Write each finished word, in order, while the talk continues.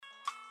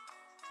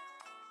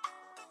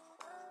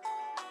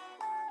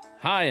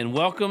Hi, and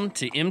welcome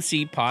to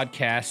MC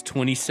Podcast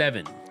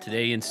 27.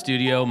 Today in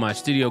studio, my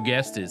studio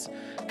guest is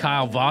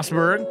Kyle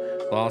Vosberg.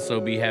 We'll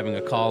also be having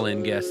a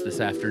call-in guest this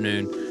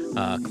afternoon,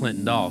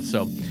 Clinton Dahl.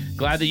 So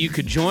glad that you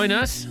could join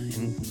us.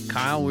 And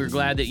Kyle, we're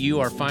glad that you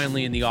are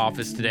finally in the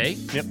office today.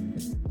 Yep.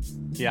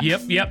 Yeah.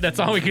 Yep. That's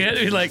all we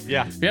get.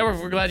 Yeah.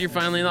 We're glad you're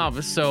finally in the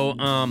office. So,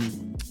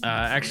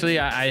 actually,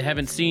 I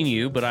haven't seen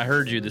you, but I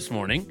heard you this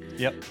morning.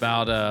 Yep.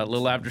 About a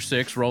little after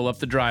 6, roll up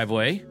the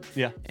driveway.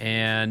 Yeah.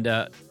 And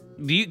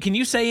can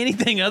you say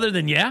anything other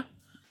than yeah?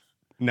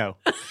 No.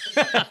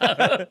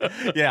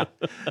 Yeah.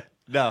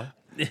 No.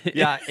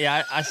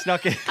 Yeah. I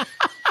snuck in.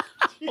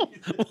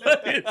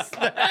 What is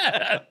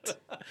that?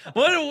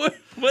 What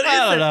is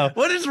I don't know.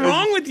 What is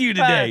wrong with you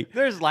today?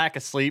 There's lack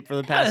of sleep for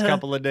the past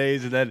couple of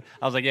days, and then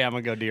I was like, "Yeah, I'm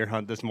gonna go deer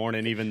hunt this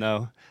morning." Even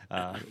though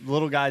the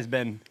little guy's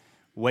been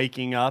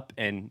waking up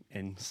and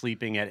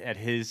sleeping at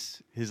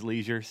his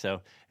leisure,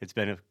 so it's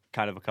been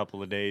kind of a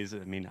couple of days. I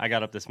mean, I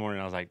got up this morning,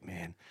 and I was like,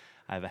 "Man,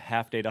 I have a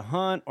half day to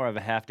hunt or I have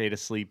a half day to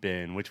sleep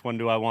in. Which one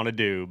do I want to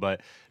do?"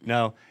 But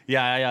no,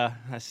 yeah,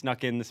 I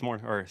snuck in this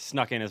morning, or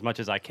snuck in as much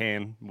as I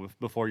can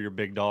before your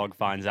big dog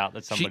finds out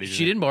that somebody's.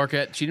 She didn't bark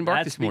this morning.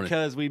 That's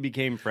because we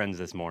became friends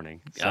this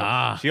morning. So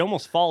she Ah.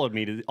 almost followed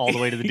me all the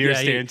way to the deer Yeah,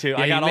 stand too. yeah,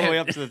 I got you all the may way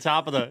have- up to the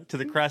top of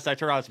the crest. I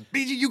turned around, I said,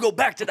 "BG, you go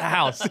back to the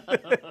house,"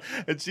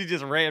 and she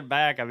just ran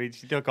back. I mean,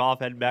 she took off,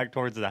 heading back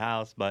towards the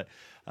house, but.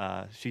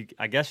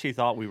 I guess she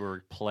thought we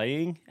were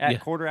playing at Yeah.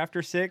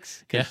 6:15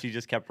 because Yeah. she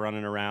just kept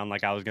running around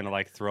like I was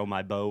gonna throw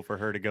my bow for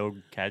her to go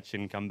catch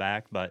and come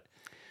back. But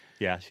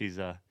yeah, she's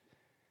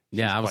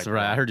Yeah, I was quite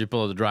right. I wild. heard you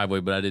pull up the driveway,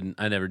 but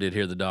I never did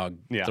hear the dog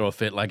Yeah. throw a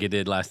fit like it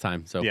did last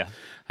time. So Yeah.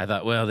 I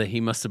thought, well, that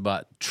he must have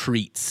bought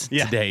treats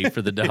Yeah. today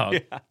for the dog.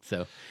 Yeah.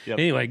 So Yep.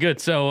 anyway,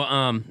 good.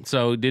 So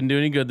so didn't do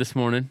any good this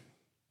morning.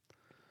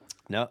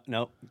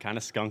 No, kind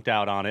of skunked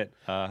out on it.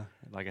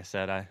 Like I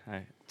said, I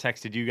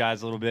texted you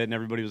guys a little bit, and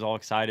everybody was all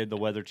excited. The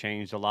weather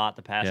changed a lot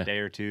the past Yeah. day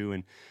or two,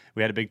 and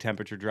we had a big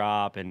temperature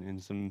drop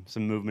and some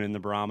movement in the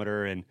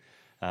barometer, and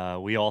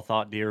we all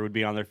thought deer would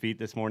be on their feet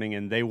this morning,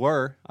 and they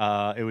were.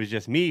 It was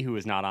just me who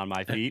was not on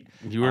my feet.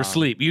 You were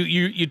asleep.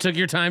 You took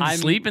your time to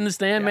sleep in the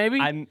stand, maybe?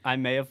 I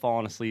may have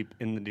fallen asleep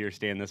in the deer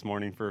stand this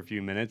morning for a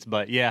few minutes,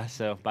 but yeah.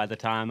 So by the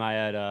time I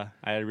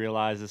had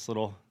realized this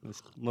little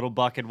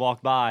buck had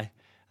walked by,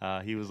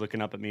 he was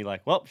looking up at me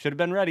like, "Well, should have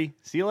been ready.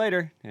 See you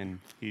later." And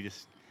he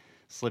just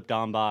slipped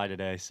on by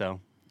today. So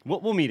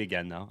we'll meet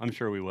again, though. I'm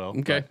sure we will.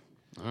 Okay.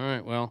 All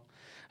right. Well,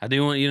 I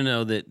do want you to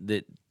know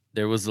that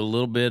there was a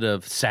little bit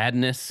of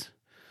sadness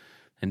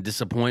and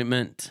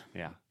disappointment.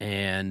 Yeah.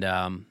 And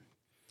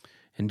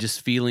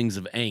just feelings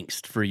of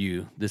angst for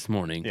you this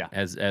morning. Yeah.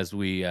 As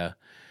we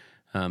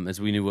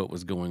knew what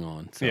was going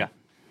on. So, Yeah.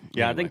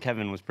 Yeah, I anyway. think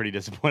Kevin was pretty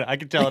disappointed. I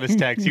could tell in his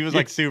text. He was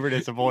super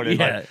disappointed.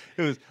 Yeah. Like,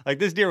 it was like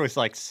this deer was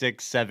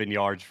 6-7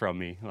 yards from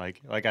me.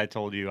 Like I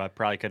told you, I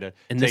probably could have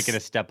And taken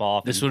this- a step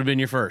off. This and- would have been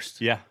your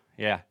first. Yeah.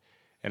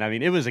 And I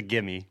mean, it was a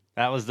gimme.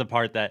 That was the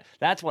part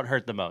that's what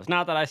hurt the most.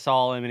 Not that I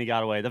saw him and he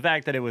got away. The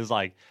fact that it was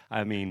I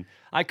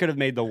could have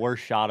made the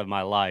worst shot of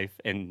my life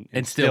and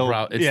still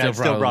brought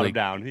probably- him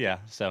down. Yeah.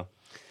 So,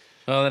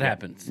 Well, that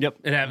happens. Yep.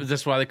 It happens.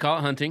 That's why they call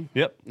it hunting.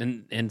 yep.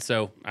 And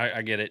so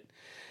I get it.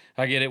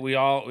 I get it. We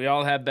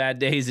all have bad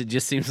days. It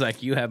just seems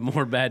like you have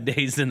more bad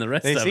days than the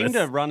rest They of seem us.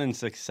 to run in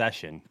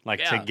succession, Yeah.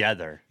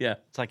 together. Yeah.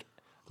 It's like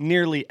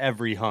nearly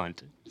every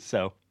hunt.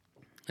 So,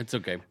 It's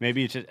okay.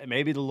 maybe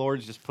the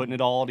Lord's just putting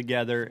it all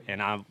together,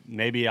 and I'll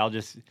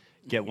just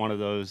get one of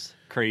those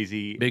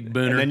crazy Big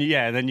booner.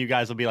 And then you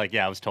guys will be like,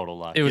 "Yeah, it was total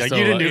luck." It was like, total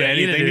you didn't luck. do Yeah, you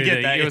anything didn't to do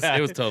get that. anything. Yeah.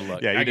 It was total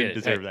luck. Yeah, I you get didn't it.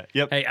 deserve Hey. that.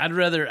 Yep, Hey, I'd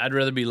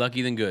rather be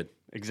lucky than good.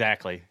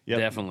 exactly. Yep.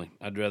 Definitely,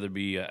 I'd rather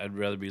be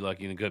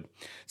lucky than good.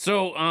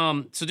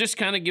 So just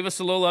kind of give us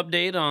a little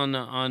update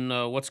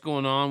on what's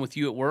going on with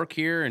you at work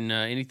here, and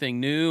anything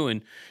new,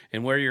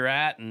 and where you're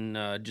at,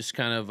 and just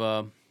kind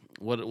of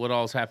what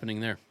all's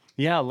happening there.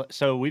 Yeah,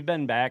 so we've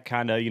been back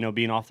kind of,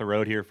 being off the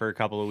road here for a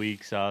couple of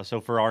weeks.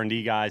 So for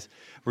R&D guys,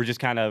 we're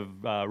just kind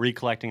of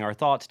recollecting our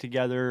thoughts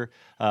together,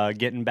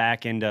 getting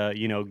back into,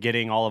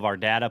 getting all of our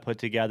data put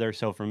together.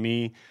 So for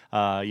me,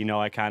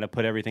 I kind of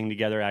put everything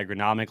together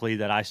agronomically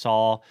that I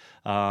saw,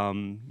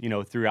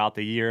 throughout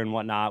the year and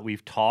whatnot.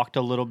 We've talked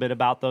a little bit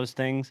about those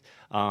things,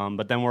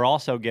 but then we're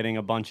also getting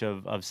a bunch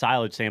of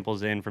silage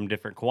samples in from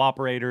different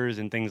cooperators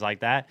and things like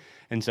that.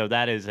 And so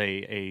that is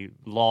a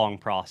long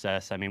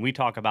process. I mean, we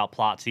talk about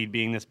plot seed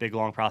being this big,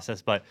 long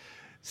process, but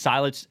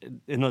silage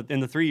in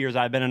the 3 years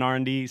I've been in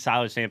R&D,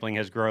 silage sampling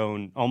has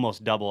grown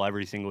almost double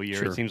every single year.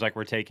 Sure. It seems like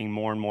we're taking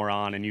more and more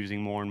on and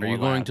using more and more Are you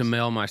going labs. to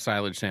mail my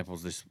silage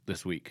samples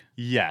this week?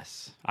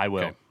 Yes, I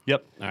will. Okay.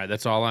 Yep. All right,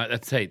 that's all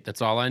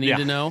I need Yeah.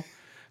 to know.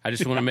 I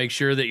just want to make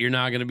sure that you're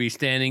not going to be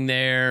standing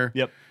there,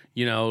 Yep.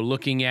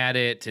 looking at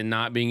it and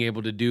not being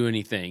able to do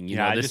anything. You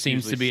Yeah, know, I this just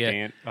seems to be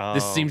usually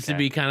this seems to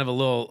be kind of a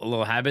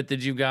little habit that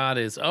you've got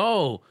is,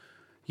 oh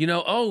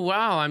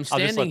wow, I'm I'll just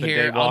standing let the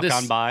here. day walk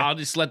on by. I'll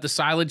just let the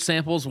silage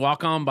samples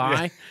walk on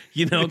by,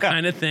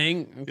 kind of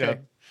thing. Okay. Yeah.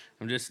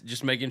 I'm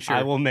just making sure.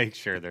 I will make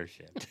sure they're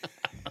shipped.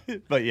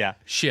 But yeah,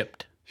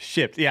 Shipped.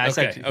 Shipped. Yeah, he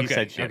said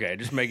shipped. Okay,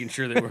 just making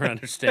sure that we're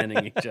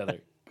understanding each other.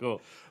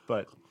 Cool.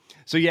 But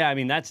so yeah, I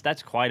mean that's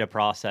quite a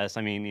process.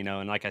 I mean,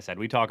 and like I said,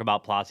 we talk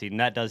about plot seed, and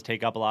that does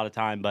take up a lot of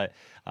time. But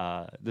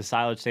the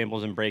silage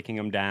samples and breaking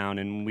them down,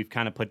 and we've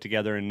kind of put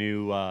together a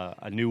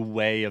new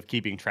way of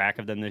keeping track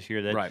of them this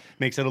year that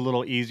makes it a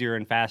little easier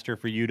and faster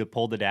for you to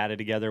pull the data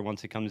together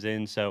once it comes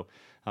in. So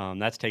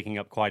that's taking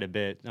up quite a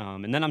bit.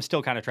 And then I'm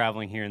still kind of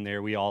traveling here and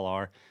there. We all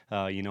are,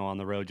 on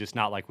the road, just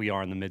not like we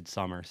are in the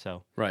midsummer.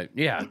 So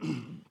yeah.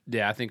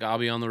 I think I'll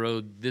be on the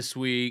road this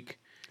week.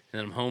 And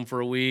then I'm home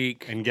for a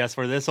week. And guess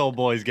where this old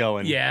boy's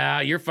going?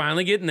 Yeah, you're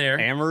finally getting there.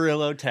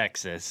 Amarillo,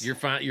 Texas. You're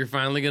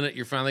finally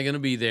gonna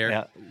be there.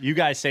 Yeah. You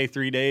guys say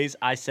 3 days.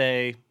 I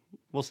say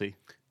we'll see.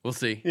 We'll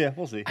see. Yeah,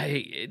 we'll see.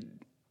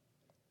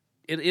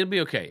 It'll be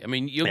okay. I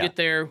mean, you'll get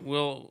there.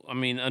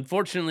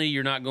 Unfortunately,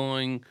 you're not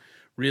going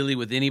really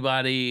with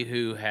anybody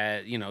who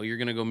had. You're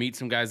gonna go meet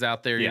some guys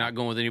out there. You're not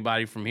going with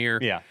anybody from here.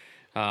 Yeah.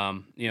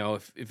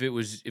 If it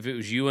was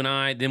you and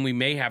I, then we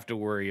may have to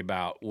worry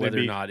about whether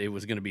or not it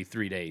was going to be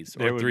 3 days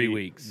or 3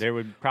 weeks. There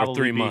would probably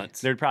 3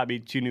 months. There'd probably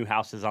be 2 new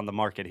houses on the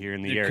market here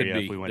in the area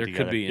if we went together.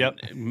 There could be.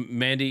 Yep.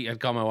 Mandy, I'd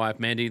call my wife,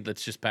 Mandy,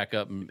 let's just pack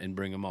up and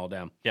bring them all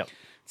down. Yep.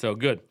 So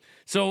good.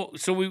 So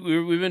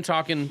we've been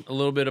talking a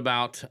little bit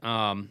about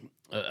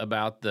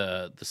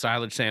the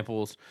silage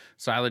samples.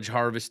 Silage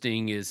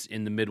harvesting is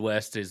in the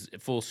Midwest is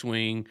full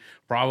swing,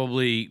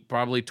 probably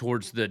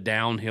towards the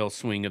downhill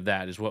swing of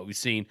that is what we've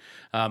seen.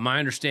 My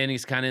understanding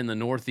is kind of in the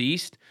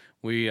Northeast.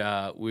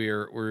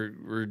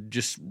 We're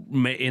just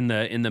in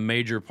the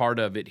major part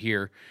of it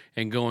here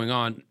and going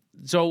on.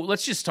 So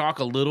let's just talk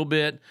a little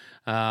bit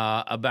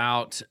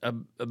about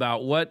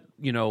what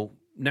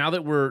now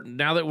that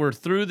we're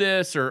through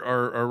this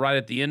or right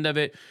at the end of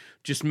it.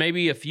 Just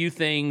maybe a few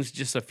things,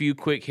 just a few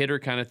quick hitter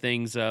kind of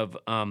things of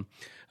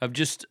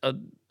just a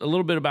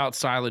little bit about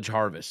silage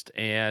harvest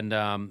and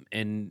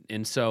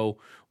so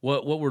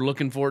what we're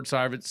looking for at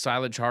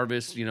silage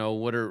harvest.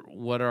 What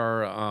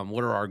are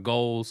our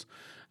goals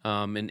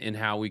and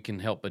how we can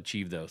help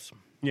achieve those.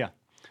 Yeah.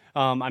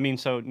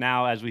 So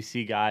now as we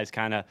see guys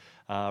kind of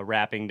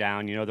wrapping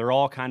down, they're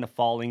all kind of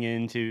falling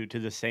into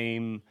the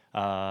same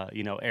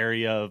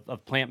area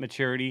of plant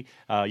maturity.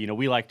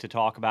 We like to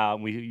talk about,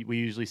 and we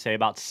usually say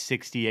about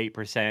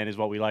 68% is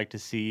what we like to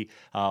see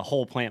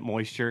whole plant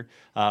moisture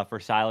for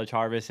silage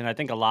harvest. And I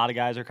think a lot of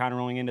guys are kind of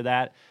rolling into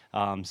that.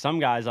 Some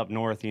guys up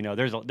north,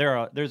 there's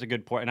a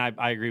good portion, and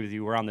I agree with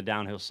you. We're on the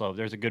downhill slope.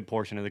 There's a good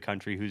portion of the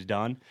country who's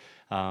done.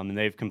 And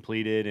they've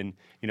completed. And,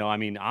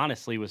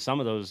 honestly, with some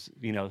of those,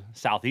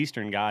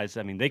 Southeastern guys,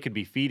 they could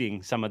be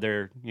feeding some of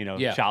their,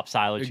 chopped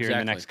silage here in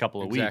the next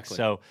couple of weeks.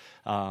 So,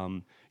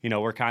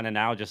 we're kind of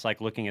now just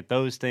like looking at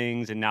those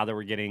things. And now that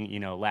we're getting,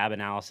 lab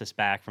analysis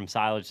back from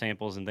silage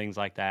samples and things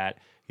like that,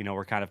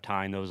 we're kind of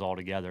tying those all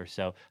together.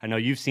 So I know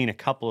you've seen a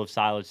couple of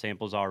silage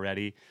samples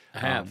already.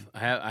 I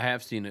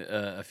have seen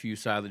a few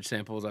silage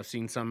samples. I've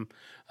seen some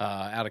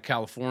out of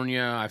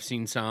California. I've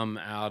seen some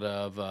out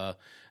of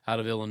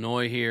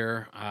Illinois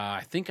here.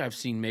 I think I've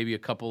seen maybe a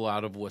couple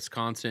out of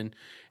Wisconsin.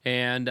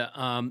 And,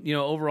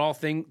 overall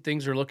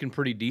things are looking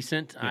pretty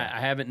decent. Yeah. I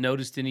haven't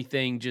noticed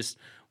anything just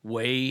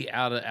way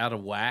out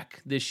of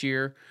whack this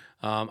year.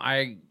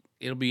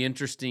 It'll be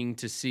interesting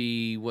to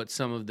see what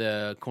some of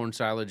the corn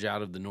silage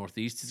out of the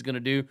Northeast is going to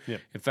do. Yeah.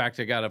 In fact,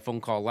 I got a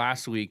phone call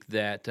last week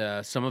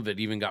that some of it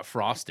even got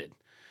frosted.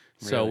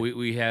 So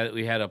we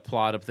had a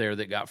plot up there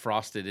that got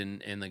frosted,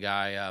 and the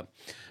guy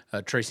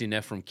Tracy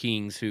Neff from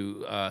Kings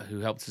who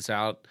helps us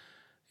out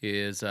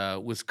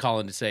was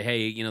calling to say,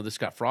 hey, this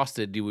got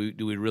frosted. Do we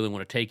really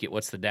want to take it?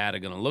 What's the data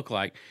going to look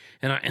like?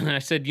 And I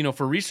said,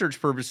 for research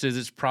purposes,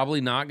 it's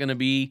probably not going to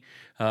be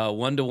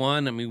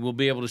 1-to-1. We'll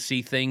be able to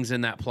see things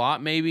in that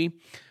plot maybe,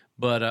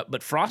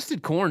 but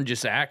frosted corn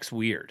just acts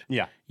weird.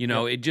 Yeah,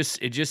 it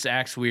just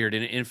acts weird.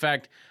 And in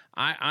fact,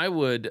 I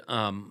would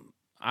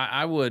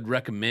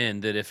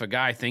recommend that if a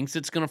guy thinks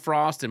it's going to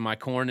frost and my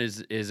corn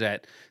is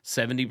at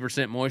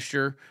 70%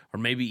 moisture or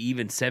maybe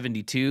even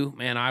 72,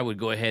 man, I would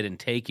go ahead and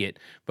take it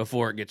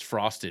before it gets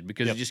frosted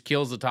because it just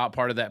kills the top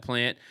part of that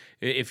plant.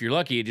 If you're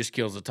lucky, it just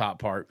kills the top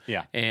part.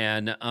 Yeah.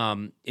 And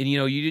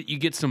you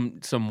get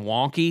some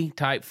wonky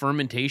type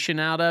fermentation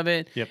out of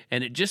it. Yep.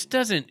 And it just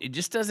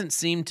doesn't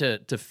seem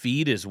to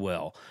feed as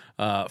well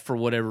for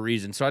whatever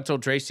reason. So I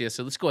told Tracy, I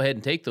said, let's go ahead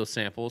and take those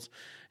samples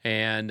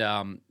and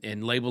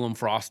label them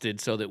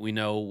frosted so that we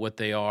know what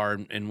they are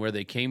and where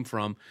they came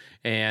from,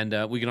 and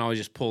we can always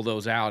just pull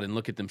those out and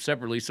look at them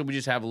separately. So we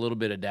just have a little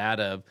bit of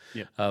data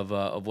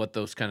of what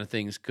those kind of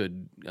things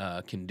can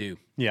do.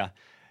 Yeah,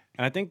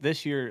 and I think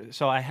this year,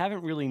 so I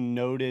haven't really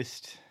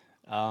noticed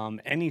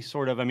any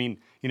sort of.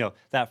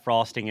 that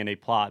frosting in a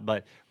plot.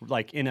 But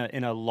like in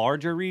a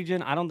larger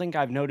region, I don't think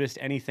I've noticed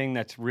anything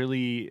that's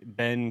really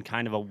been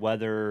kind of a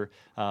weather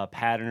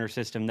pattern or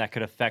system that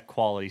could affect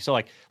quality. So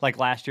like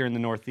last year in the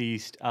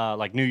Northeast,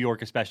 like New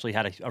York especially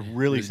had a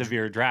really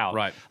severe drought.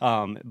 Right.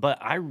 But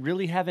I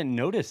really haven't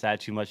noticed that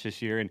too much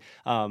this year. And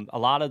a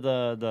lot of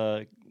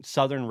the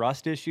southern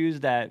rust issues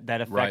that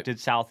affected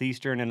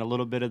southeastern and a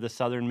little bit of the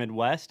southern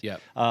Midwest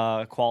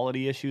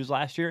quality issues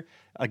last year,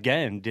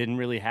 again, didn't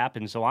really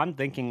happen. So I'm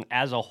thinking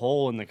as a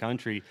whole in the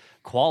country,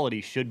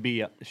 quality should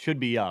be up.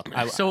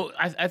 So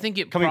I think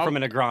it coming from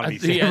an agronomy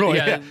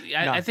standpoint.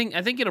 I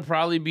think it'll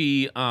probably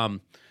be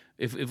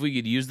if we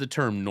could use the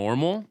term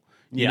normal.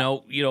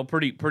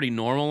 Pretty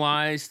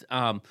normalized.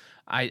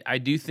 I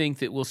do think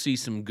that we'll see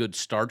some good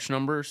starch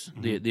numbers,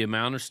 the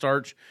amount of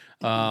starch,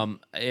 it'll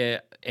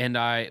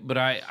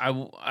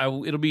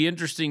be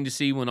interesting to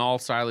see when all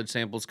silage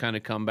samples kind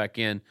of come back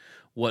in,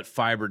 what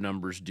fiber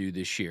numbers do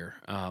this year.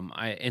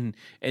 And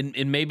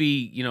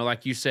maybe,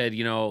 like you said,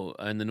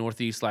 in the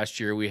Northeast last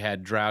year we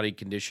had droughty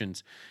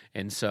conditions,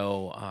 and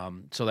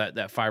so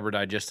that fiber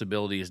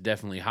digestibility is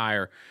definitely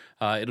higher.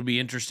 It'll be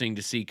interesting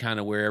to see kind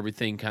of where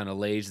everything kind of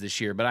lays this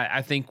year, but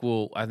I think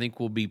we'll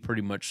be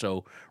pretty much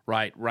so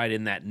right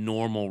in that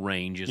normal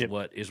range is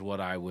what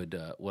I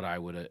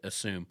would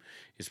assume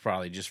is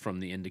probably just from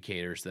the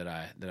indicators that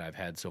I've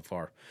had so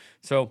far.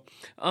 So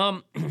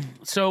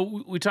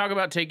so we talk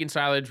about taking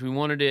silage. We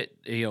wanted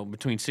it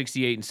between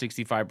 68 and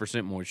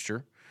 65%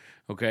 moisture,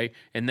 okay,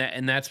 and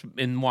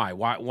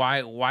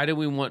why do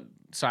we want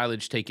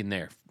silage taken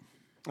there?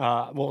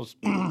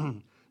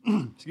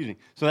 Excuse me.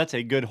 So that's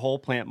a good whole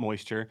plant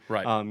moisture.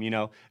 Right.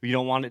 You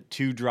don't want it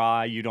too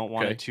dry. You don't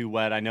want it too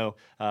wet. I know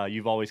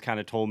you've always kind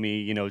of told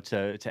me,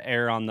 to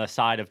err on the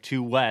side of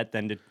too wet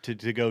than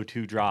to go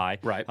too dry.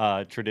 Right.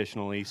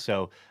 Traditionally.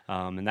 So,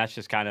 and that's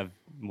just kind of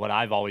what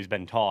I've always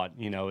been taught,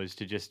 is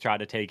to just try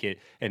to take it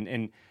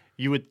and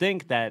you would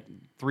think that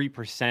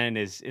 3%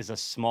 is a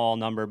small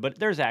number, but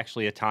there's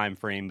actually a time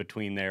frame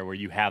between there where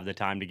you have the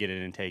time to get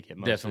it and take it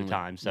most of the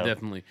time. So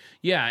definitely,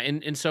 yeah,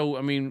 and so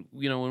I mean,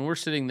 when we're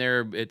sitting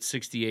there at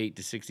 68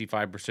 to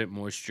 65%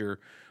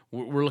 moisture,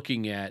 we're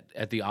looking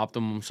at the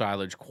optimum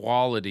silage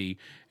quality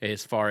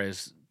as far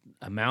as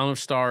amount of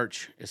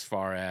starch, as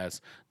far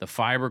as the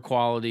fiber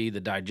quality,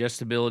 the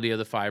digestibility of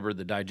the fiber,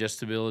 the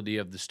digestibility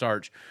of the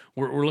starch.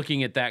 We're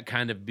looking at that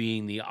kind of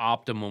being the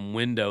optimum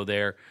window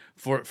there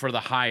for the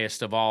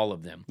highest of all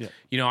of them.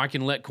 Yeah. I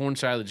can let corn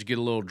silage get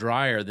a little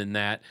drier than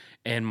that,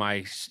 and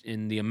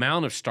the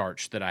amount of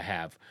starch that I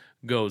have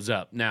goes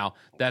up. Now,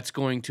 that's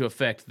going to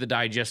affect the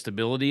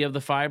digestibility of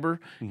the fiber,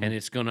 and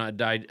it's going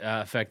to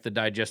affect the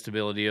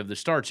digestibility of the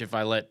starch if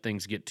I let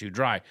things get too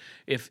dry.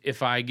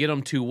 If I get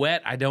them too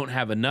wet, I don't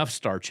have enough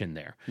starch in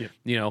there.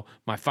 Yep.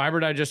 My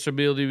fiber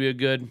digestibility will be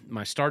good,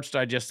 my starch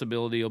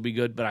digestibility will be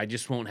good, but I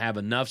just won't have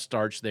enough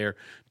starch there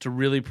to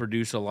really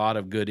produce a lot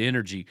of good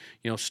energy.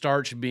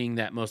 Starch being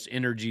that most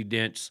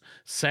energy-dense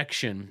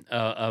section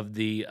of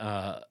the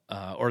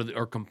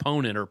or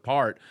component or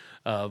part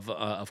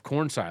of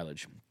corn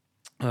silage.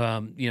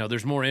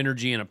 There's more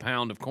energy in a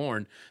pound of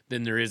corn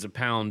than there is a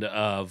pound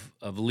of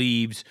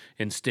leaves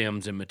and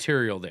stems and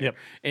material there. Yep.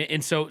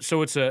 And so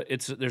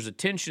there's a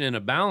tension and a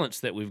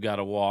balance that we've got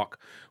to walk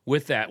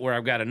with that, where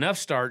I've got enough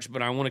starch,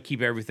 but I want to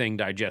keep everything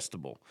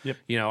digestible. Yep.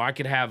 I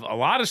could have a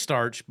lot of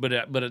starch, but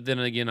then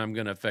again, I'm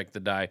going to affect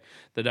the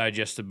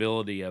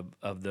digestibility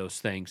of those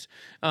things.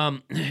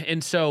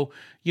 And so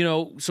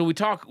so we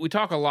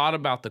talk a lot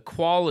about the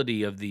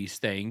quality of these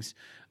things.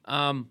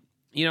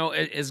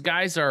 As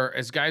guys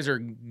are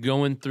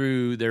going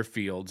through their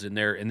fields and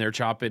they're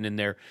chopping and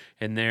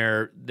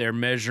they're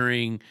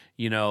measuring,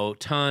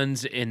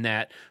 tons in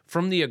that.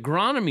 From the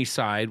agronomy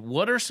side,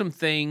 what are some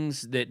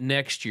things that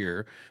next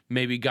year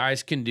maybe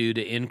guys can do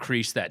to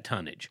increase that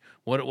tonnage?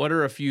 What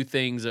are a few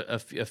things, a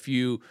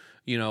few,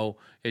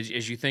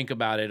 as you think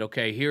about it,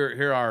 okay,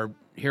 here are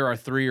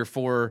 3 or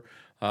 4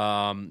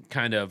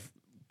 kind of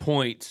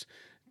points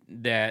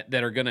that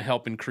are going to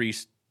help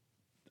increase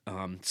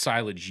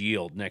silage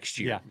yield next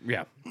year.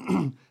 Yeah.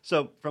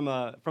 So from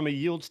a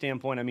yield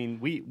standpoint, I mean,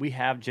 we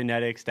have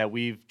genetics that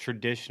we've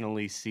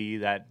traditionally see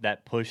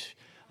that push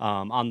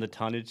on the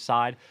tonnage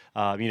side.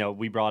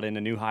 We brought in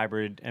a new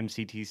hybrid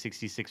MCT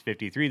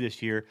 6653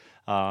 this year,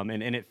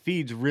 and it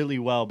feeds really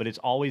well, but it's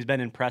always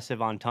been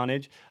impressive on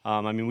tonnage.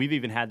 We've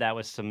even had that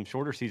with some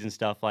shorter season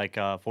stuff like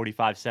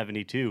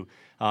 4572.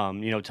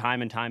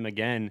 Time and time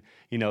again,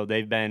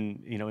 they've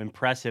been,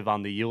 impressive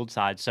on the yield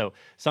side. So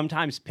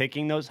sometimes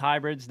picking those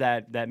hybrids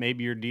that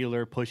maybe your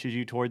dealer pushes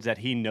you towards that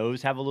he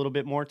knows have a little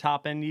bit more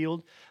top end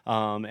yield.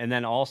 And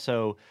then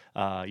also,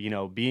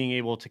 being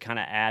able to kind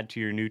of add to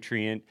your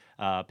nutrient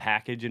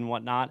package and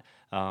whatnot.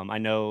 I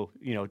know,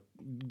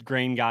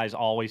 grain guys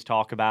always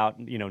talk about,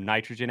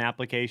 nitrogen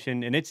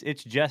application, and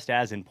it's just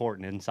as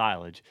important in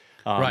silage.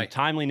 Right.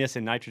 Timeliness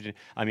and nitrogen.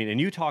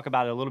 And you talk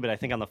about it a little bit. I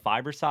think on the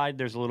fiber side,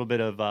 there's a little bit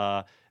of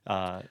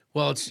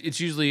well, it's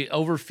usually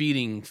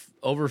overfeeding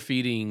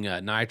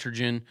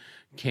nitrogen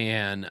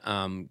can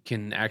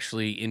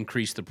actually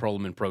increase the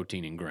proline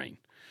protein in grain.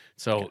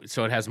 So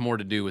it has more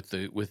to do with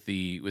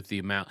the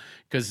amount,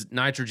 because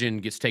nitrogen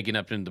gets taken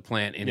up into the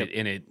plant and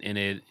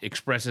it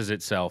expresses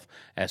itself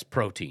as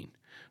protein,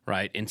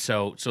 right? And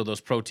so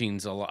those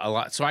proteins a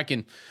lot. So I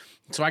can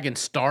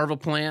starve a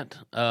plant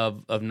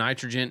of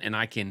nitrogen, and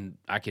I can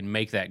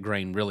make that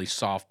grain really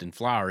soft and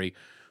floury,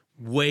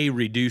 way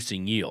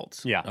reducing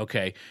yields. Yeah.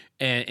 Okay.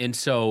 And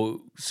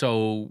so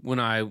when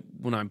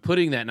I'm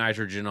putting that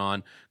nitrogen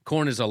on,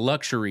 corn is a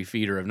luxury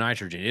feeder of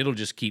nitrogen. It'll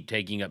just keep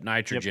taking up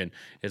nitrogen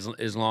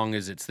as long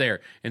as it's there.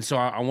 And so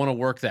I want to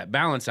work that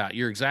balance out.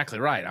 You're exactly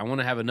right. I want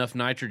to have enough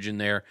nitrogen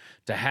there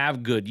to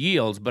have good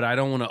yields, but I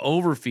don't want to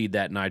overfeed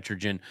that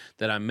nitrogen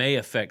that I may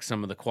affect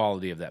some of the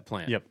quality of that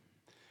plant. Yep.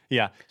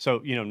 Yeah. So,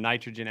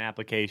 nitrogen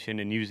application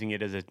and using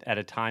it at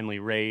a timely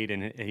rate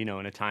and, in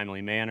a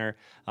timely manner.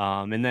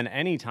 And then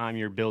anytime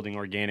you're building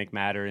organic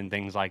matter and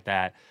things like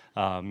that,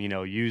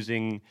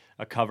 using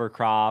a cover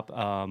crop,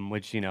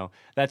 which,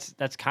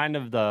 that's kind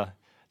of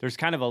there's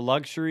kind of a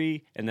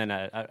luxury and then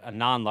a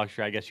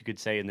non-luxury, I guess you could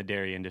say, in the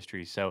dairy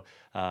industry. So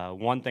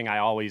one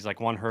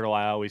hurdle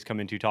I always come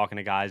into talking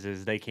to guys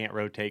is they can't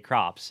rotate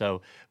crops.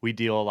 So we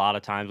deal a lot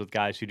of times with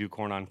guys who do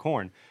corn on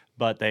corn.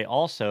 But they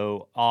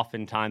also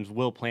oftentimes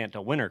will plant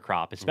a winter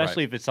crop,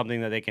 especially if it's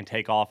something that they can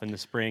take off in the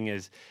spring,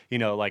 as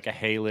like a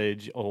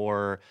haylage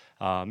or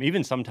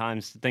even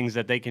sometimes things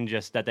that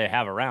they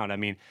have around. I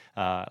mean,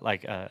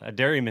 like a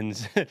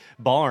dairyman's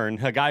barn,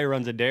 a guy who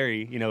runs a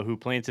dairy, who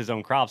plants his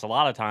own crops. A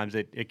lot of times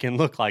it can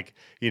look like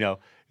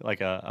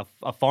like a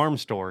farm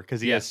store, because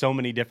he has so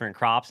many different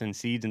crops and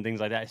seeds and things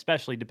like that,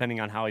 especially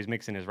depending on how he's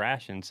mixing his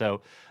ration.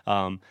 So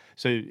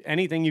so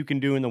anything you can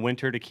do in the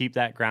winter to keep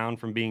that ground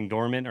from being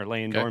dormant or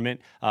laying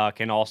dormant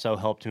can also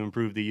help to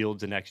improve the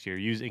yields the next year.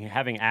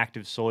 Having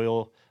active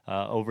soil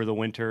over the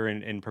winter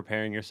and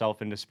preparing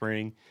yourself into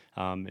spring,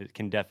 it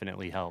can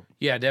definitely help.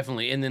 Yeah,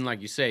 definitely. And then,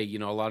 like you say,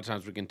 a lot of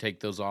times we can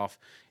take those off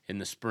in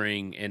the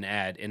spring and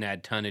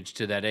add tonnage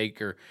to that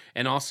acre.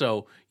 And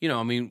also,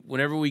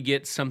 whenever we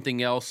get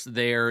something else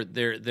there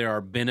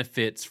are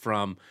benefits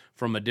from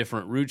a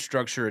different root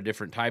structure, a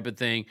different type of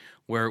thing,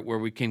 where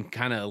we can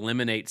kind of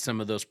eliminate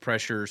some of those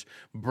pressures,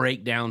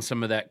 break down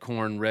some of that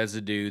corn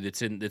residue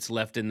that's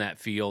left in that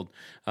field,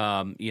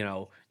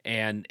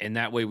 and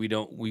that way we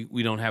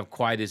don't have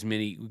quite as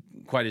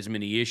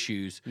many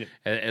issues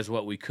as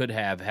what we could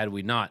have had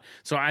we not.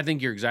 So I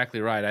think you're exactly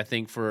right. I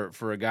think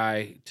for a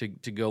guy to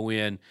go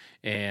in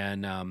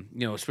and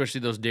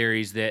especially those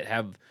dairies that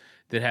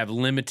have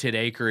limited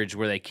acreage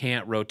where they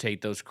can't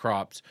rotate those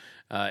crops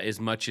as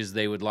much as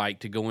they would like,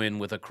 to go in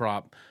with a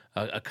crop,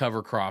 a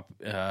cover crop,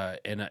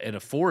 and a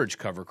forage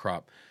cover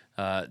crop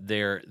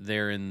there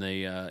in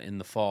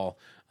the fall,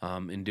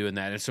 in doing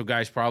that. And so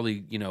guys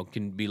probably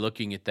can be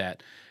looking at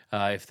that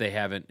if they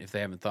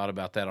haven't thought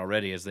about that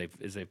already as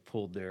they've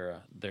pulled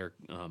their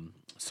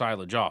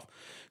silage off.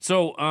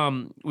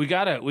 So we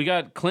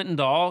got Clinton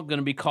Dahl going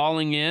to be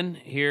calling in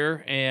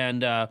here,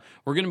 and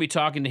we're going to be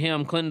talking to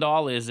him. Clinton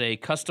Dahl is a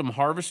custom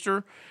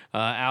harvester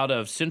out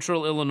of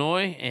Central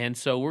Illinois, and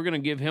so we're going to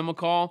give him a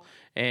call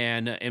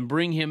and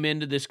bring him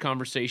into this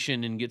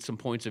conversation and get some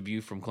points of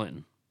view from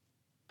Clinton.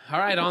 All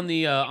right, on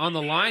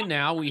the line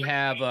now we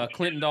have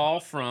Clinton Dahl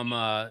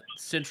from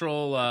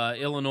Central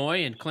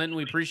Illinois, and Clinton,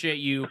 we appreciate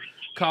you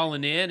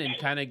calling in and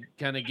kind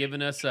of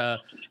giving us a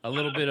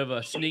little bit of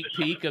a sneak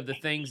peek of the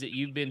things that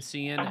you've been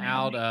seeing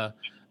out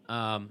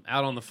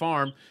on the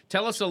farm.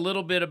 Tell us a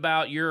little bit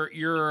about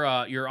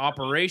your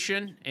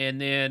operation,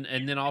 and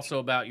then also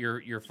about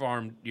your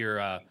farm,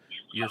 your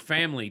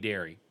family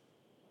dairy.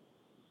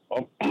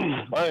 Well,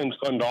 my name's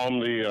Clinton Dahl. I'm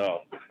the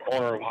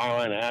owner of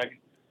Highline Ag.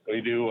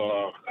 We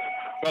do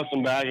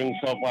custom bagging,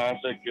 cell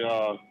plastic,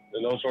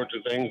 and those sorts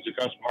of things, to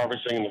custom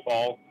harvesting in the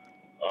fall.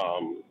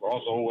 We're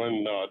also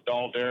in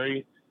Dahl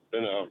Dairy,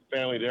 been a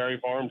family dairy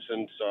farm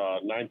since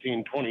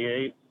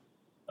 1928.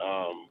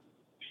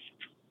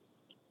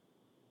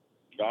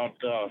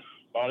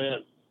 About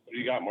it. What do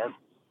you got, Mark?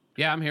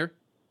 Yeah, I'm here.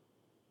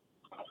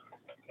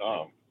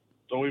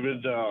 So we've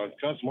been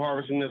custom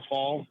harvesting this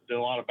fall. Did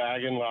a lot of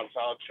bagging, a lot of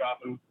salad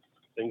shopping,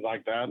 things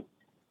like that.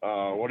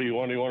 What do you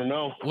want to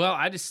know? Well,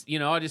 I just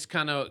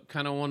kind of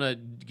want to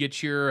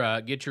get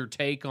your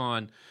take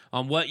on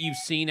what you've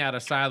seen out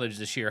of silage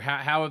this year.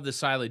 How have the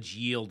silage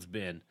yields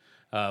been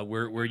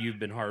where you've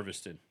been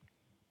harvesting?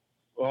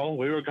 Well,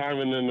 we were kind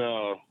of in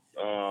a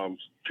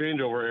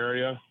changeover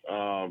area.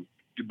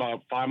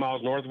 About 5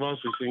 miles north of us,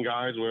 we've seen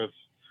guys with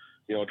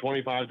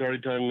 25,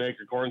 30 ton an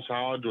acre corn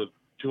solids with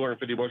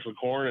 250 bushel of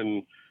corn,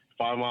 and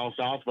 5 miles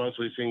south of us,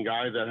 we've seen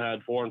guys that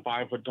had 4 and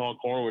 5 foot tall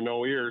corn with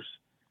no ears.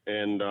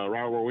 And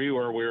right where we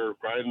were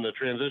right in the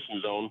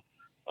transition zone.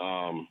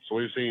 So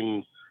we've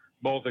seen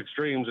both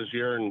extremes this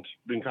year, and it's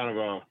been kind of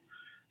a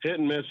hit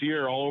and miss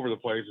year all over the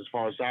place as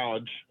far as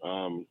silage.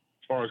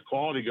 As far as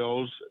quality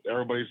goes,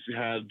 everybody's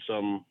had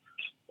some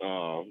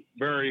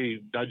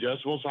very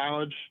digestible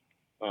silage.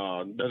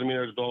 Doesn't mean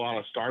there's a lot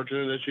of starch in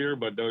it this year,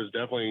 but there's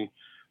definitely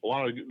a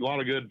lot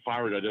of good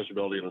fiber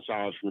digestibility in the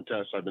silage from the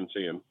tests I've been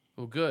seeing.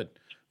 Well, good.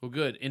 Well,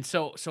 good. And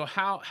so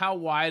how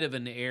wide of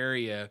an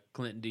area,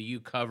 Clinton, do you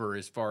cover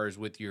as far as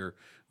with your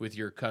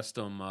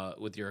custom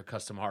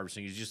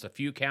harvesting? Is it just a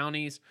few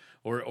counties,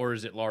 or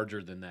is it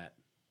larger than that?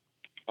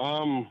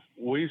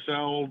 We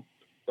sell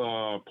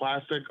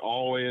plastic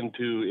all the way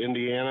into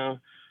Indiana,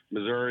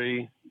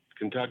 Missouri,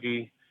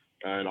 Kentucky,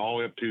 and all the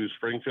way up to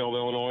Springfield,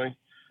 Illinois.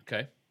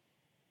 Okay.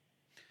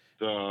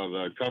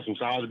 The custom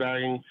silage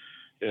bagging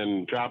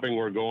and chopping,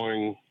 we're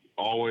going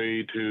all the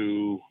way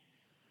to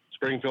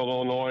Springfield,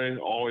 Illinois,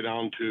 all the way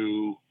down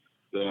to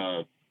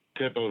the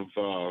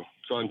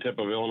southern tip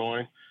of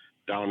Illinois,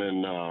 down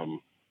in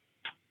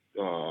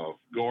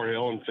Gore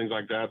Hill and things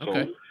like that.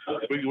 Okay. So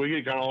we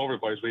get kind of all over the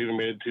place. We even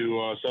made it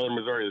to southern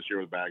Missouri this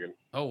year with bagging.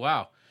 Oh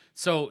wow.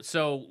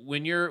 So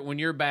when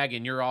you're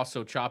bagging, you're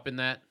also chopping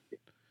that?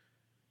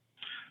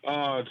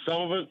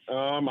 Some of it,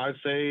 I'd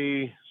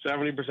say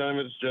 70%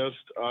 of it's just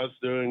us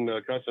doing the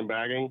custom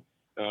bagging.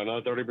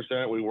 Another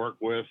 30% we work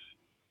with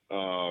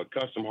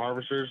custom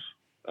harvesters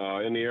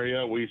in the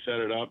area. We set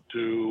it up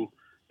to,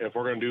 if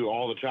we're going to do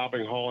all the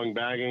chopping, hauling,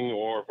 bagging,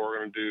 or if we're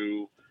going to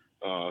do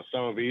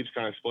some of each,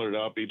 kind of split it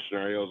up. Each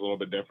scenario is a little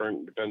bit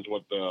different. Depends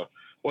what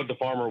the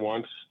farmer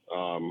wants.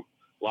 A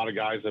lot of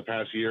guys in the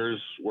past years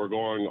were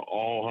going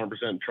all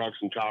 100% trucks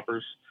and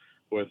choppers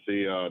with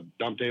the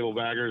dump table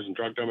baggers and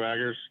truck dump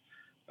baggers.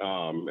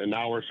 And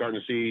now we're starting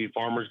to see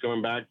farmers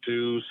going back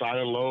to side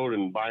unload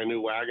and buying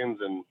new wagons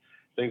and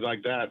things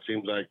like that.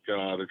 Seems like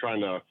they're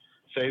trying to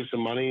save some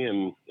money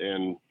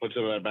and put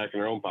some of that back in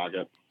their own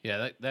pocket.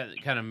 Yeah,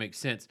 that kind of makes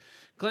sense.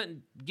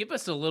 Clinton, give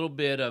us a little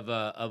bit of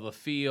a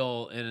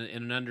feel and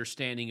an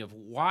understanding of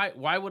why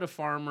would a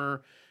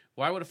farmer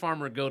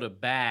go to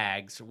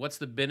bags? What's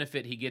the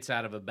benefit he gets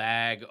out of a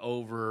bag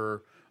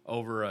over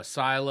a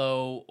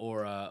silo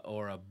or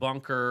a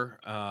bunker,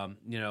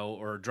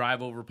 or a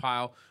drive over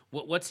pile?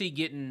 What's he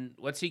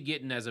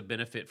getting as a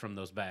benefit from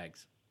those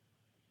bags?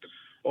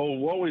 Oh,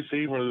 what we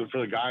see for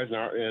the guys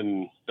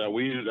that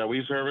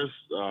we service,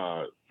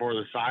 for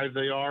the size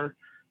they are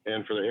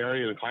and for the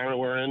area and the climate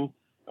we're in,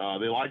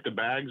 they like the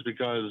bags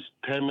because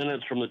 10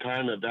 minutes from the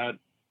time that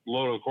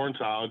load of corn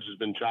silage has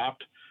been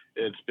chopped,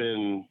 it's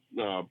been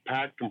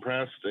packed,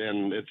 compressed,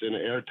 and it's in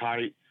an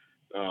airtight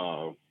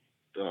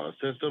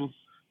system.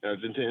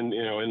 It's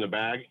in the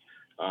bag.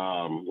 A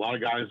lot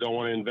of guys don't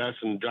want to invest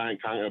in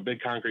a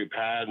big concrete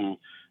pad, and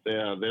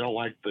they don't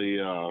like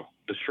the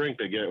shrink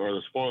they get or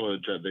the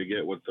spoilage that they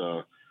get with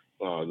the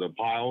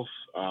piles.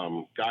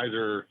 Guys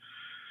are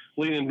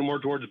leaning more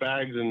towards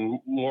bags and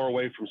more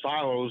away from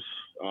silos,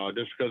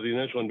 just because the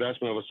initial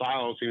investment of a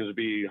silo seems to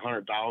be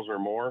 $100,000 or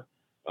more.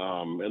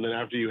 And then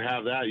after you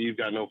have that, you've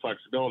got no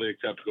flexibility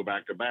except to go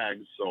back to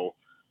bags. So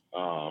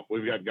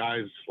we've got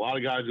a lot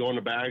of guys going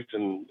to bags,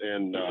 and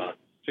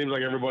seems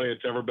like everybody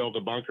that's ever built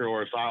a bunker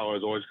or a silo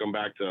has always come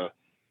back to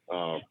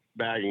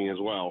bagging as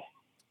well.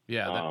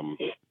 Yeah.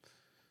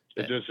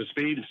 It's just the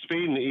speed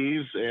and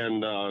ease,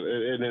 and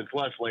it's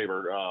less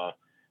labor.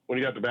 When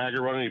you got the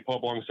bagger running, you pull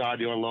up alongside,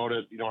 you unload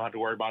it. You don't have to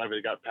worry about if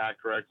it got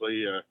packed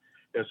correctly,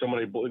 if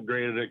somebody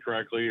graded it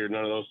correctly, or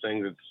none of those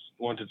things.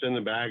 Once it's in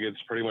the bag,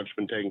 it's pretty much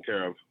been taken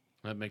care of.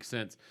 That makes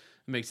sense.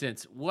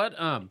 What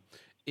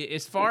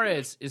as far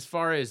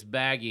as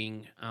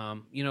bagging,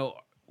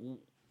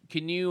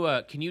 can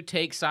you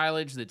take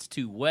silage that's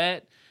too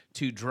wet,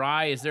 too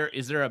dry? Is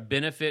there a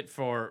benefit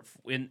for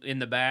in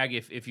the bag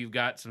if you've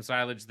got some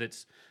silage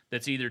that's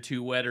either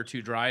too wet or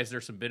too dry? Is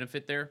there some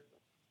benefit there?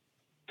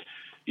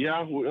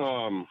 Yeah.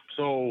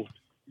 So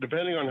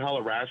depending on how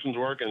the rations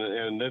work,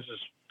 and this is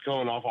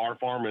coming off our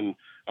farm and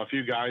a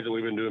few guys that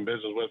we've been doing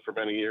business with for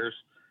many years,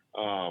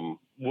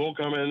 we'll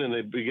come in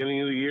the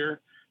beginning of the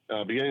year,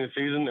 beginning of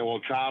the season, and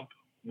we'll chop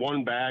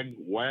one bag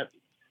wet.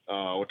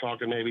 We're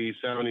talking maybe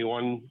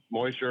 71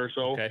 moisture or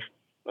so. Okay.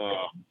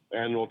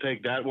 And we'll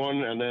take that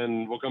one, and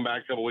then we'll come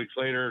back a couple weeks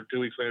later, 2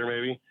 weeks later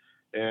maybe,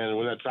 and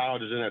when that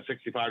silage is in that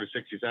 65 to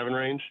 67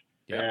 range,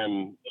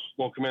 and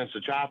we'll commence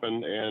the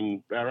chopping,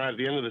 and right at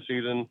the end of the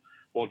season,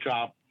 we'll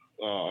chop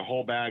a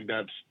whole bag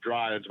that's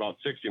dry. It's about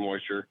 60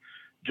 moisture,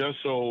 just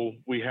so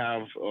we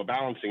have a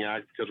balancing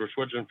act, because we're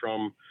switching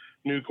from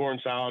new corn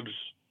silage,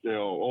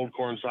 old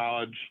corn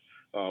silage,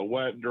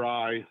 wet,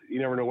 dry. You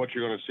never know what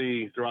you're going to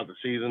see throughout the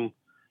season.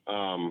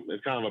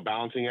 It's kind of a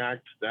balancing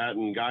act. That,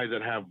 and guys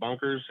that have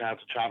bunkers have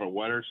to chop it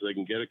wetter so they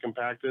can get it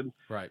compacted.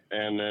 Right.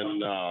 And then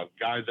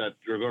guys that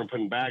are going to put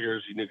in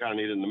baggers, you kind of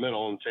need it in the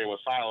middle. And same with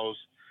silos,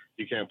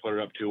 you can't put it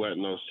up too wet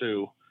in those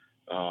too,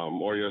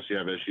 or you'll see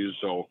have issues.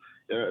 So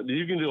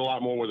you can do a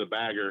lot more with a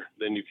bagger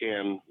than you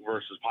can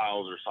versus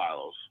piles or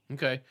silos.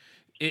 Okay.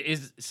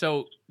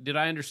 So did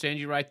I understand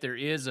you right? There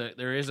is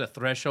a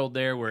threshold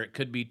there where it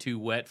could be too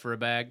wet for a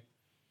bag?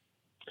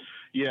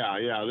 Yeah,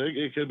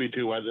 it could be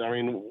too wet. I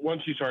mean,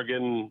 once you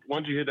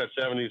hit that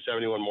 70,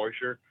 71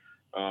 moisture,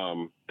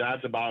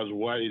 that's about as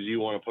wet as you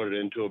want to put it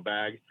into a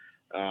bag.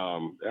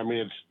 I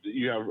mean,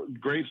 you have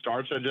great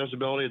starch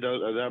digestibility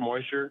of that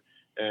moisture,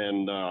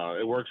 and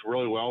it works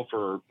really well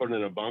for putting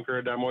in a bunker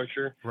at that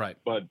moisture. Right.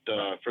 But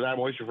for that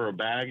moisture for a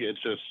bag, it's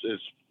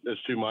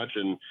too much,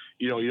 and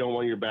you don't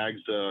want your bags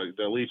the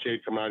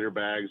leachate come out of your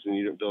bags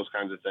and those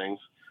kinds of things.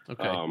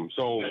 Okay.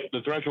 So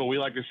the threshold we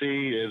like to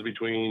see is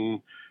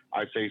between,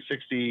 I'd say,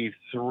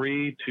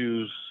 63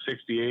 to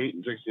 68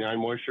 and 69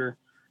 moisture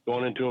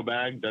going into a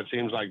bag. That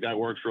seems like that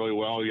works really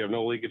well. You have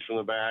no leakage from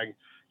the bag.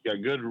 You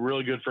got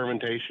really good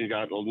fermentation. You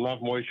got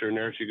enough moisture in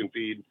there so you can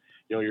feed,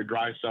 your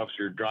dry stuffs,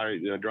 your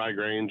dry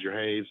grains, your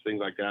hays,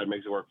 things like that. It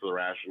makes it work for the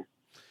ration.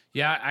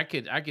 Yeah, I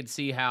could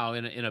see how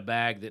in a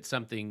bag that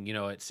something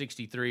at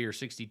 63 or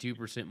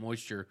 62%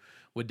 moisture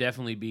would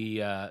definitely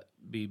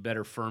be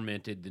better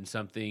fermented than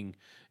something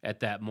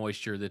at that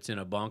moisture that's in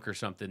a bunk or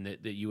something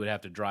that you would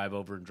have to drive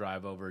over,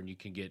 and you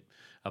can get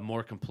a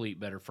more complete,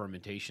 better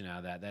fermentation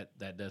out of that.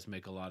 That does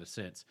make a lot of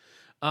sense.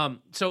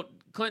 So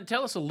Clint,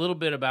 tell us a little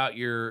bit about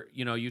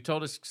you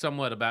told us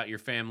somewhat about your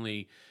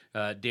family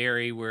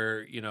dairy,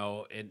 where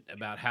and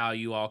about how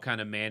you all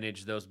kind of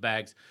manage those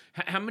bags.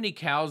 How many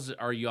cows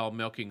are you all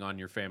milking on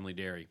your family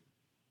dairy?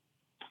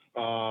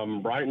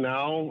 Right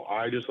now,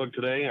 I just looked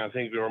today. I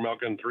think we were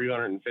milking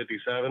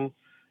 357,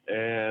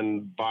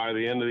 and by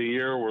the end of the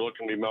year, we're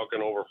looking to be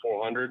milking over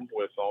 400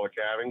 with all the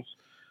calvings.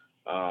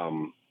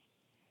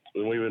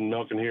 We've been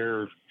milking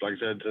here, like I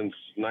said, since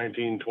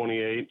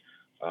 1928.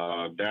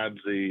 Dad's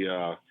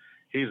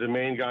he's the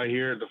main guy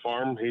here at the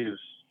farm. He's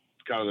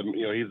kind of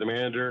he's the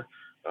manager.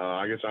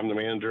 I guess I'm the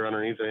manager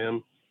underneath of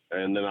him,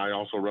 and then I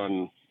also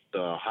run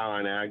the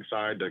Highline Ag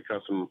side, the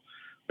custom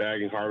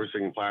bagging,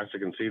 harvesting, and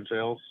plastic and seed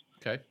sales.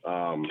 Okay.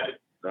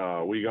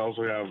 We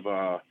also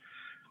have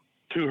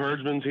two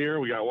herdsmen here.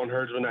 We got one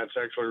herdsman that's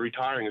actually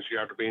retiring this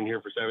year after being here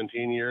for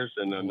 17 years,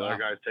 and another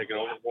guy's taking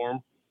over for him.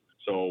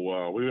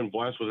 So we've been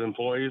blessed with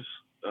employees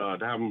to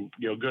have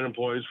good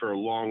employees for a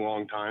long,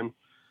 long time.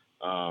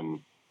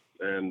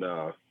 Anything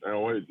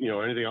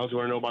else you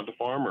want to know about the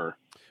farm or?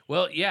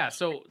 Well, yeah.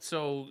 So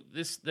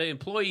the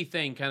employee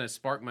thing kind of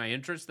sparked my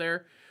interest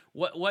there.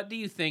 What do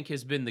you think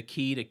has been the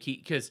key to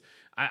keep? Because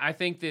I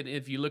think that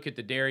if you look at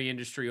the dairy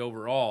industry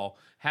overall,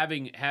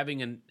 having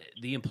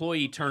the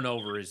employee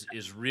turnover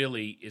is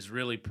really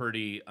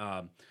pretty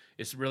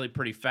it's really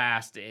pretty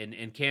fast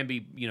and can be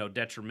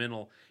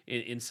detrimental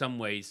in some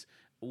ways.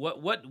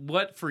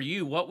 What for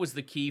you? What was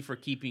the key for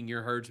keeping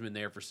your herdsman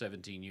there for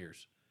 17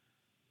 years?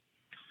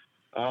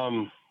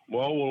 Well,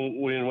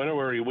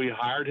 whenever we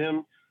hired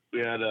him, we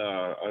had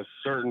a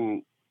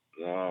certain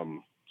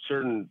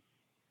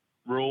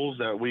rules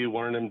that we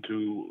wanted him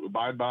to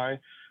abide by,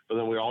 but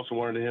then we also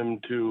wanted him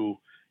to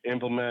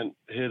implement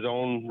his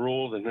own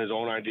rules and his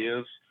own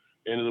ideas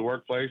into the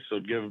workplace. So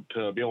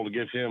to be able to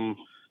give him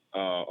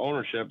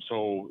ownership.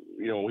 So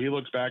he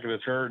looks back at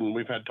his herd, and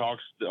we've had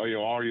talks all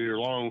year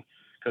long,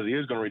 because he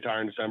is going to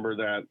retire in December,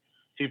 that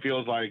he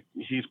feels like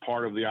he's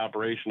part of the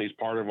operation. He's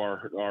part of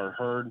our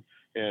herd,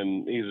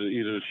 and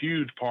he's a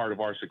huge part of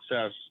our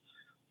success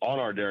on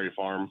our dairy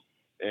farm.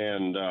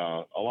 And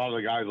a lot of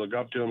the guys look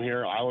up to him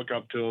here. I look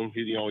up to him.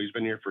 He's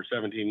been here for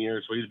 17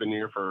 years, so he's been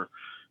here for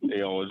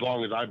as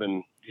long as I've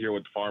been here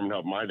with the farm and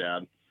helping my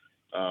dad.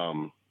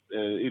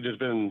 And he's just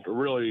been a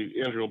really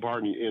integral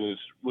part. And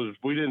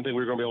we didn't think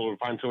we were going to be able to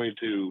find somebody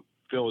to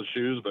fill his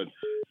shoes, but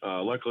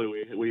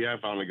luckily we have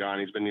found a guy,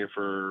 and he's been here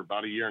for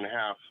about a year and a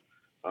half,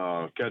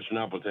 catching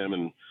up with him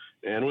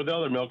and with the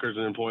other milkers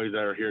and employees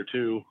that are here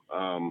too.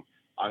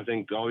 I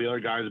think all the other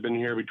guys have been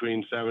here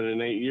between 7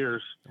 and 8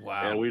 years.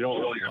 Wow. And we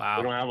don't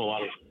have a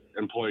lot of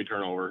employee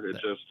turnover.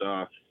 It's just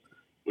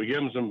we give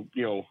them some,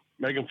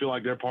 make them feel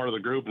like they're part of the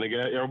group, and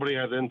everybody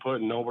has input,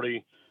 and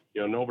nobody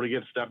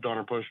gets stepped on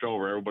or pushed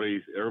over.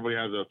 Everybody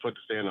has a foot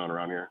to stand on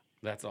around here.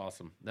 That's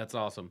awesome.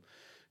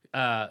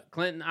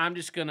 Clinton, I'm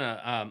just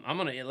gonna I'm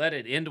gonna let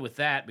it end with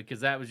that,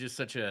 because that was just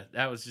such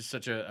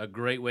a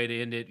great way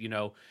to end it.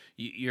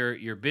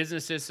 Your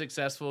business is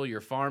successful, your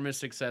farm is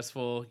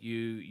successful,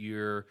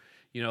 you're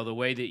the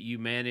way that you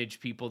manage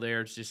people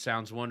there, it just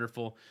sounds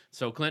wonderful.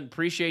 So Clinton,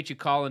 appreciate you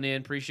calling in,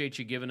 appreciate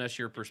you giving us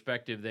your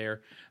perspective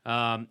there.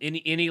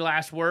 Any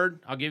last word?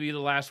 I'll give you the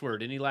last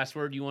word. Any last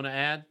word you want to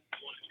add?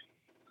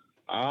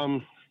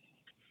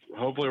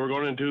 Hopefully we're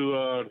going into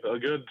a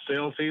good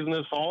sales season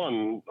this fall,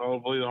 and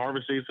hopefully the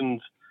harvest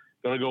season's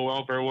going to go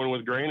well for everyone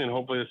with grain, and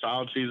hopefully the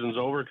silage season's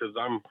over, because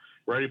I'm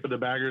ready to put the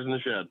baggers in the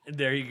shed.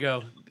 There you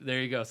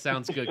go.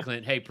 Sounds good,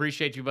 Clint. Hey,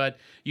 appreciate you, bud.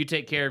 You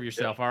take care of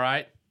yourself, all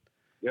right?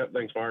 Yep,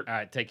 thanks, Mark. All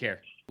right, take care.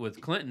 With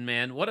Clinton,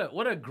 man, what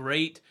a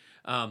great.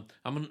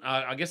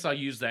 I guess I'll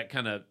use that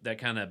kind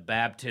of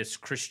Baptist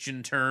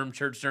Christian term,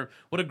 church term.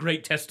 What a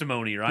great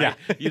testimony, right?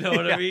 Yeah. You know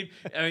what I mean?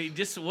 I mean,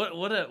 just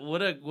what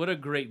a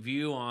great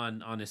view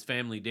on his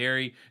family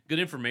dairy. Good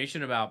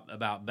information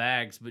about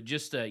bags, but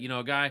just a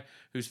guy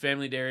whose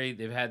family dairy,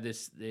 they've had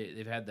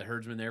the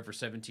herdsman there for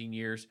 17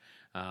 years.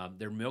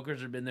 Their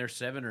milkers have been there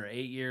 7 or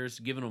 8 years,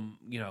 giving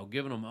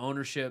them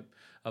ownership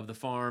of the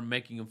farm,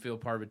 making them feel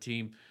part of a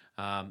team.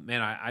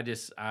 Man,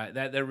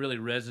 that really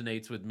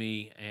resonates with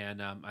me,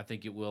 and I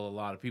think it will a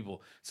lot of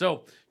people.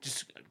 So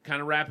just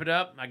kind of wrap it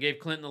up. I gave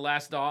Clinton the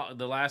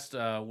last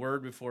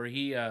word before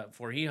he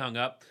hung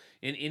up.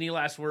 Any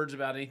last words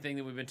about anything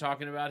that we've been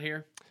talking about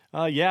here?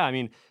 Yeah, I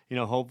mean,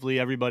 hopefully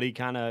everybody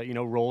kind of,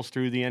 rolls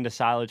through the end of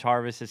silage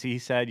harvest. As he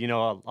said,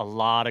 a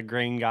lot of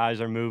grain guys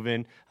are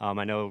moving.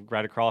 I know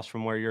right across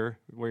from where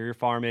your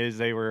farm is,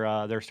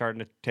 they're starting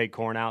to take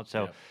corn out.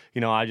 So,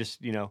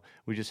 Yep.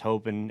 we just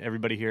hope, and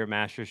everybody here at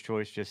Master's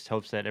Choice just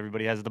hopes that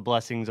everybody has the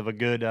blessings of a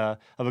good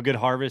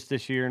harvest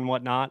this year and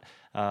whatnot.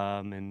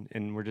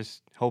 And we're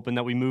just hoping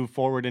that we move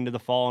forward into the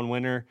fall and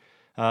winter,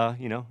 at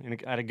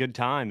a good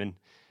time. And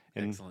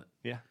Excellent.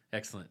 yeah.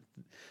 Excellent.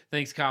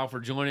 Thanks, Kyle, for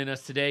joining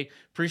us today.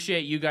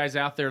 Appreciate you guys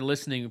out there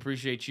listening.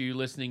 Appreciate you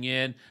listening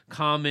in,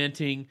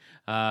 commenting,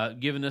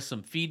 giving us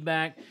some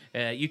feedback.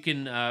 You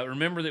can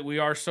remember that we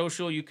are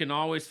social. You can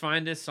always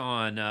find us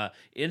on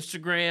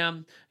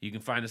Instagram. You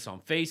can find us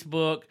on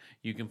Facebook.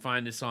 You can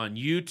find us on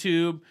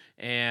YouTube.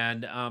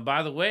 And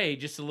by the way,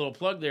 just a little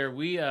plug there.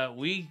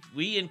 We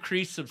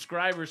increased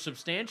subscribers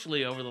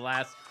substantially over the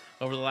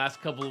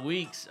last couple of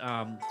weeks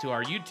to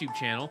our YouTube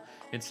channel.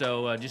 And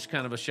so just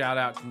kind of a shout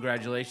out,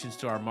 congratulations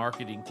to our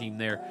marketing team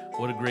there.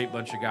 What a great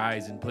bunch of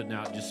guys and putting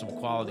out just some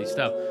quality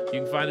stuff.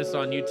 You can find us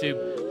on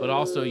YouTube, but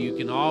also you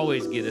can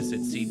always get us at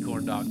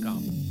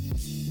seedcorn.com.